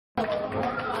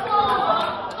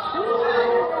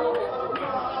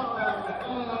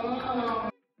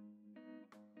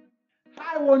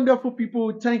wonderful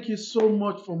people, thank you so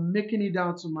much for making it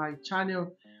down to my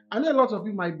channel. I know a lot of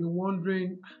you might be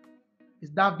wondering,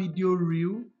 is that video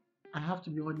real? I have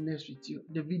to be honest with you,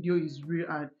 the video is real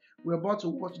and we're about to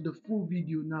watch the full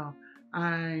video now,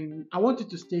 and I want you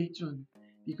to stay tuned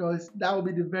because that will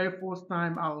be the very first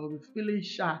time I will be feeling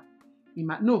shy in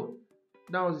my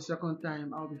that was the second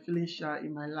time I'll be feeling shy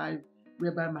in my life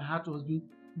whereby my heart was being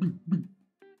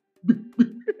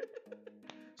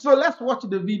So let's watch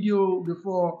the video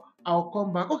before I'll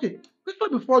come back. Okay,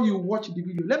 quickly before you watch the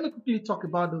video, let me quickly talk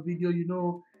about the video.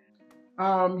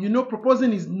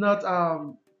 Proposing is not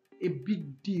a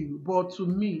big deal, but to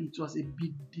me it was a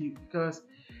big deal because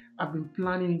I've been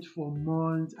planning it for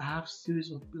months. I have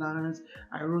series of plans.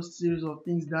 I wrote series of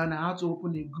things down. I had to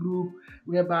open a group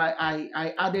whereby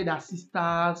I added our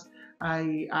sisters.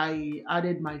 I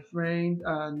added my friend,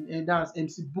 and that's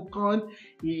MC Bukon.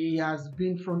 He has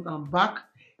been front and back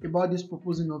about this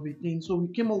proposing of a thing. So we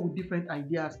came up with different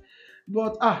ideas.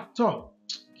 But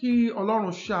key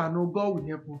Ọlọ́run ṣàánú, God will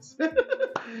help us.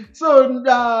 So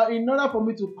in order for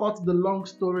me to cut the long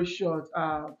story short,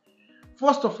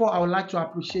 first of all, I would like to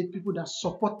appreciate people that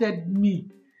supported me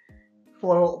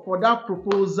for that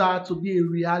proposal to be a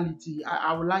reality.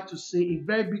 I would like to say a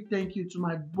very big thank you to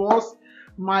my boss,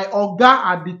 my Oga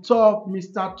at the top,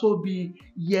 Mr. Toby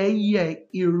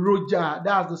Iroja.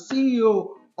 That's the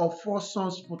CEO of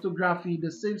PHURSUNS Photography, the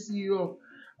same CEO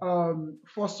of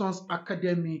PHURSUNS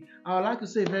Academy. I would like to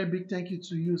say a very big thank you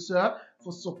to you, sir,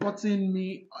 for supporting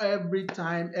me every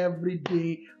time, every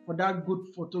day, for that good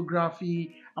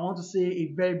photography. I want to say a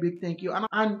very big thank you.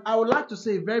 And I would like to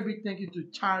say a very big thank you to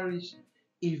Cherish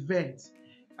Events.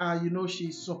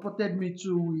 She supported me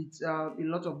too with a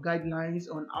lot of guidelines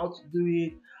on how to do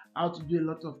it, how to do a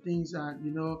lot of things,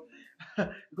 and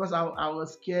because I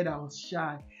was scared, I was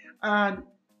shy. And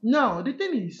now the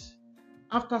thing is,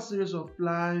 after a series of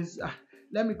plans,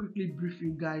 let me quickly brief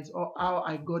you guys on how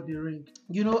I got the ring.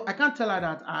 I can't tell her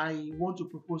that I want to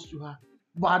propose to her,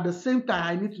 but at the same time,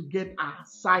 I need to get her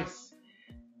size,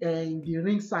 and the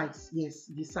ring size, yes,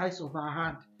 the size of her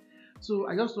hand. So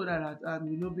I just told her that,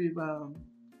 babe,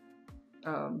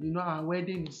 our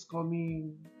wedding is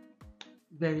coming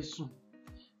very soon,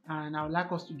 and I would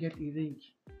like us to get a ring.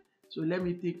 So let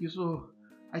me take you. So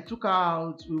I took her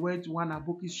out. We went to one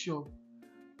Aboki's shop.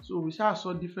 So we saw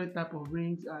different type of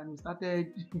rings, and I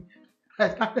started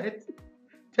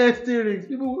testing rings.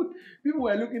 People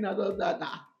were looking at us that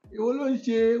what's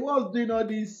doing all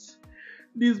this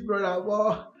brother?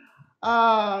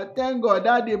 But thank God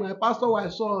that day my pastor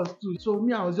wife saw us too. So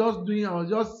me, I was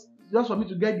just for me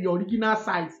to get the original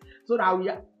size so that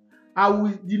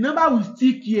the number will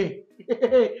stick here.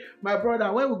 My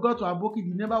brother, when we got to Aboki,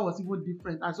 the number was even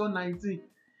different. I saw 19.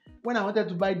 When I wanted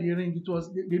to buy the ring,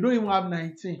 they don't even have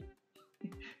 19.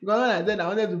 Because when I said I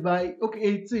wanted to buy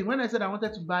 18. When I said I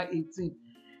wanted to buy 18,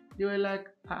 they were like,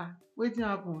 waiting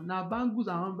happen. Now bangles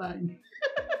I won't buy.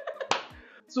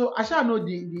 So I shall know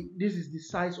this is the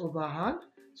size of her hand.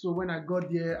 So when I got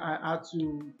there, I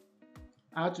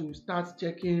had to start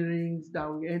checking rings that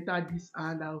will enter this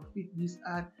hand, that will fit this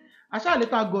hand. I shall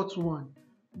later got one.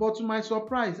 But to my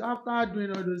surprise, after doing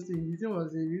all those things, the thing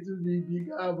was a little bit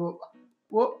bigger.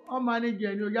 But I'm managing.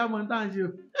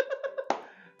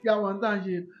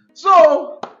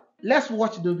 So let's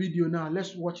watch the video now.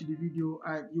 Let's watch the video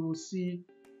and you will see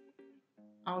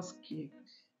how scared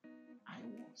I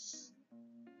was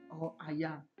or I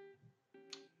am.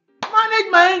 Manage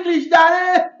my English,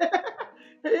 darling.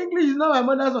 English is not my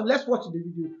mother's tongue. Let's watch the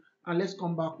video and let's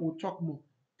come back. We'll talk more.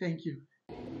 Thank you.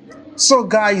 So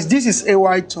guys, this is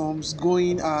AY Toms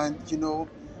going, and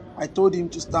I told him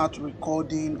to start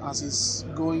recording as he's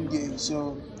going there.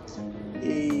 So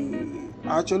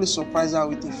I actually surprised her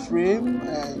with a frame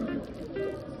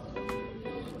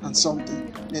and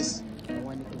something. Yes.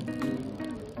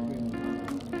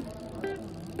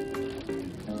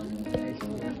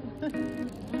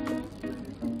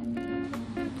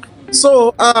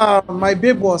 So my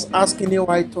babe was asking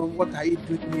AY Tom, what are you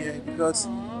doing here? Because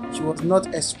she was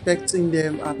not expecting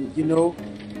them, and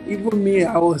even me,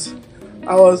 I was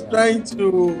trying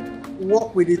to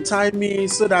work with the timing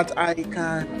so that I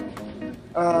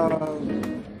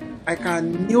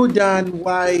can kneel down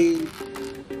while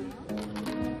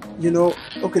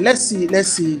okay, let's see,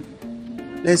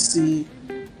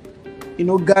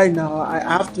 guy, now I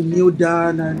have to kneel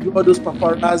down and do all those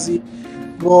paparazzi,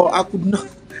 but I could not.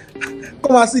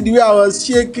 Come and see the way I was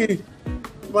shaking,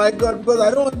 my God, because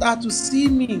I don't want her to see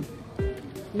me.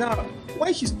 Now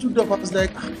when she stood up, I was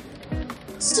like,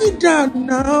 sit down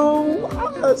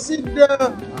now, sit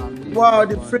down. Wow,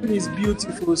 the frame is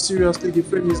beautiful. Seriously, the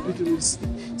frame is beautiful.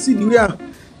 See the way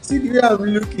See the way I'm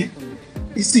looking.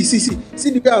 You see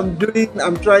the way I'm doing.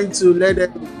 I'm trying to let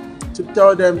them, to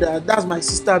tell them that that's my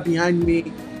sister behind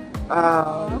me,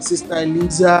 Sister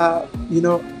Eliza. You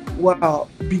know, wow,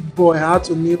 big boy. I had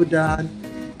to kneel down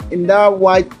in that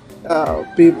white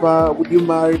paper. Would you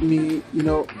marry me? You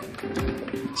know,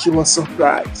 she was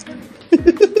surprised.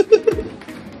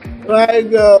 My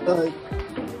God,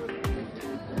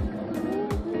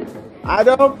 I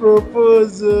don't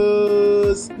propose.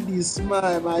 See the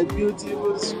smile, my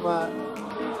beautiful smile.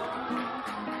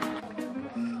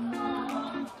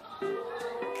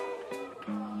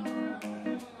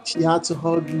 She had to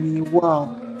hug me.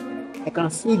 Wow. I can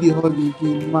feel the hug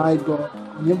again. My God.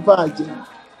 Never again.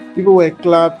 People were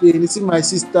clapping. You see my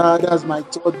sister, that's my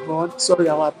third born. Sorry,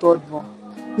 our third born.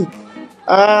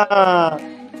 Ah,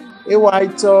 AY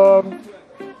Tom.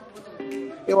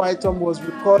 AY Tom was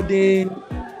recording.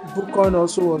 Bukon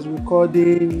also was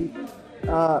recording.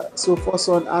 So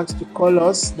PHURSUNS asked to call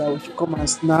us that we should come and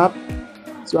snap.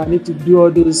 So I need to do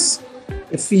all those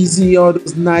Ephesians, all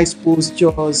those nice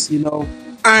postures, you know.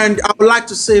 And I would like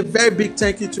to say a very big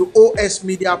thank you to OS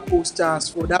Media Posters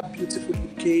for that beautiful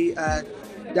bouquet and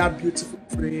that beautiful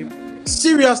frame.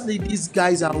 Seriously, these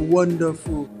guys are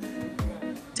wonderful.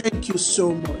 Thank you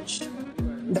so much.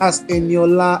 That's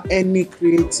Eniola Any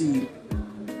Creative.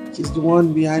 She's the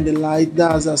one behind the light.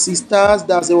 That's her sisters.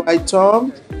 That's the white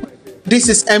Tom. This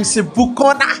is MC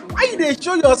Bukona. Why you dey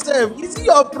show yourself? Is it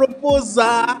your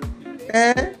proposal?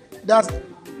 Eh? That's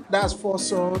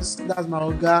PHURSUNS. That's my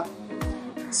oga.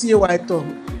 See white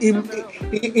Tom.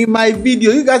 In my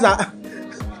video, you guys are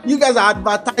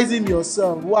advertising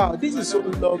yourself. Wow, this is so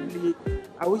lovely.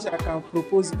 I wish I can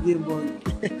propose again, but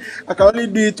I can only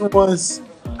do it once,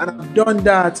 and I've done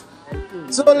that.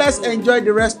 So let's enjoy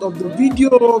the rest of the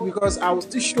video because I will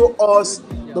still show us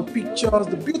the pictures,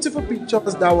 the beautiful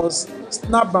pictures that was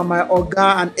snapped by my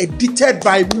oga and edited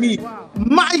by me.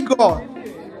 My God,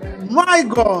 my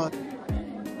God.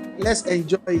 Let's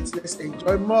enjoy it. Let's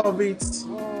enjoy more of it. See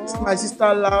my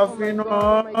sister laughing.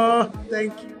 Oh,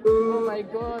 thank you. Oh my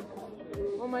God.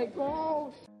 Oh my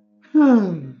God.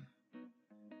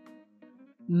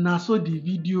 Now so the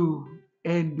video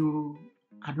end.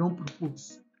 I don't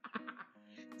propose.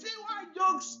 See why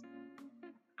jokes?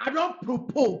 I don't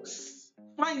propose.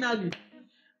 Finally.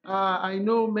 I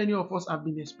know many of us have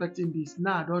been expecting this.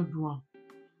 Now I don't do one.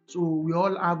 So we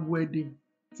all have wedding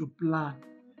to plan.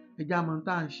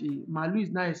 Malu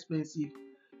is not expensive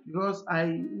because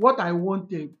what I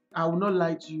wanted, I will not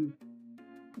lie to you.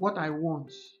 What I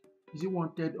want, is it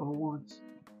wanted or want?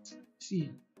 See,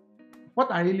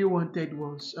 what I really wanted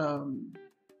was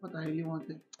what I really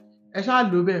wanted.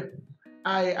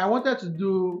 I wanted to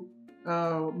do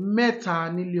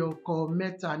meta nile oko,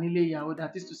 meta nile ìyàwó,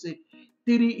 that is to say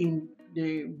 3 in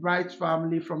the bride's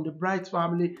family, from the bride's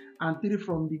family, and 3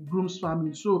 from the groom's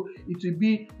family. So it will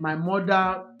be my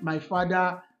mother, my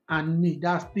father, and me.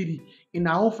 That's 3. In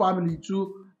our own family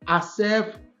too, herself,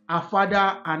 her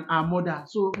father, and her mother.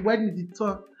 So when is the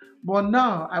turn? But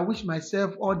now I wish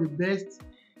myself all the best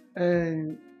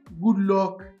and good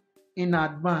luck in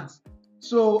advance.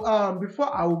 So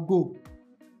before I will go,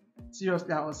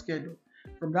 seriously, I was scared.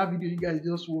 From that video you guys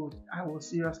just watched, I was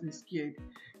seriously scared.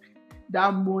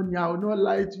 That morning, I will not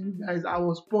lie to you guys, I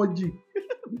was purging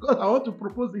because I want to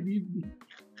propose in the evening.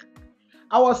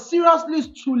 I was seriously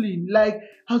stooling. Like,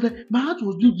 I was like, my heart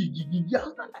was doing gigi. I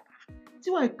was like,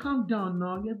 see why I calm down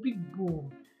now. You're a big boy.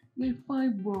 You're a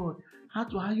fine boy. I had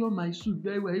to iron my suit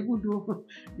very well, even though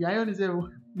the iron is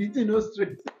beating no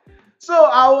straight.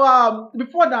 So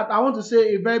before that, I want to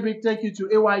say a very big thank you to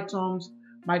AY Toms,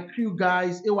 my crew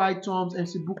guys, AY Toms,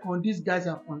 MC Bukon. These guys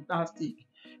are fantastic.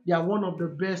 They are one of the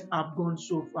best I've gone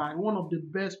so far. One of the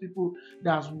best people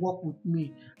that has worked with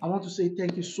me. I want to say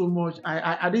thank you so much.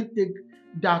 I didn't take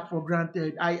that for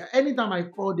granted. Anytime I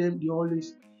call them, they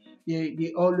always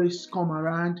come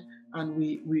around and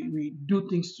we do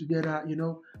things together, you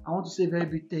know. I want to say a very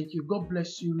big thank you. God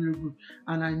bless you real good.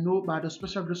 And I know by the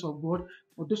special grace of God,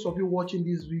 for those of you watching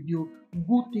this video,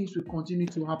 good things will continue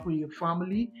to happen in your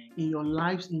family, in your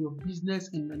lives, in your business,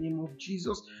 in the name of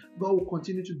Jesus. God will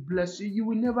continue to bless you. You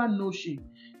will never know shame.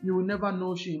 You will never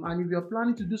know shame. And if you're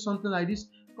planning to do something like this,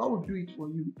 God will do it for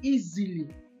you easily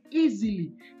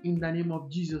in the name of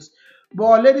Jesus.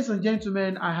 But ladies and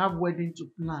gentlemen, I have wedding to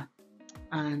plan.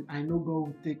 And I know God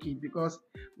will take it because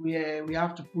we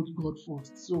have to put God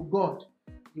first. So God,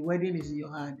 the wedding is in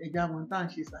your hand.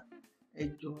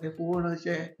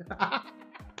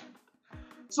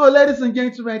 So ladies and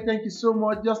gentlemen, thank you so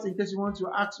much. Just in case you want to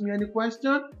ask me any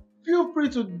question, feel free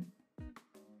to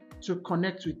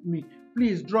connect with me.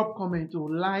 Please drop comment or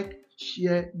like,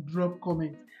 share, drop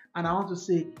comment. And I want to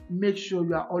say, make sure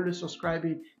you are always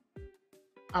subscribing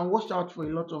and watch out for a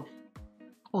lot of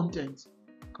content.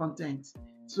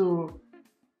 So,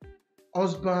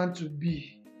 husband to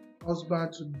be.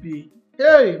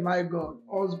 Hey, my God,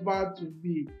 husband to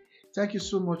be. Thank you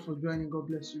so much for joining. God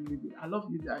bless you. I love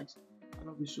you guys. I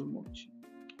love you so much.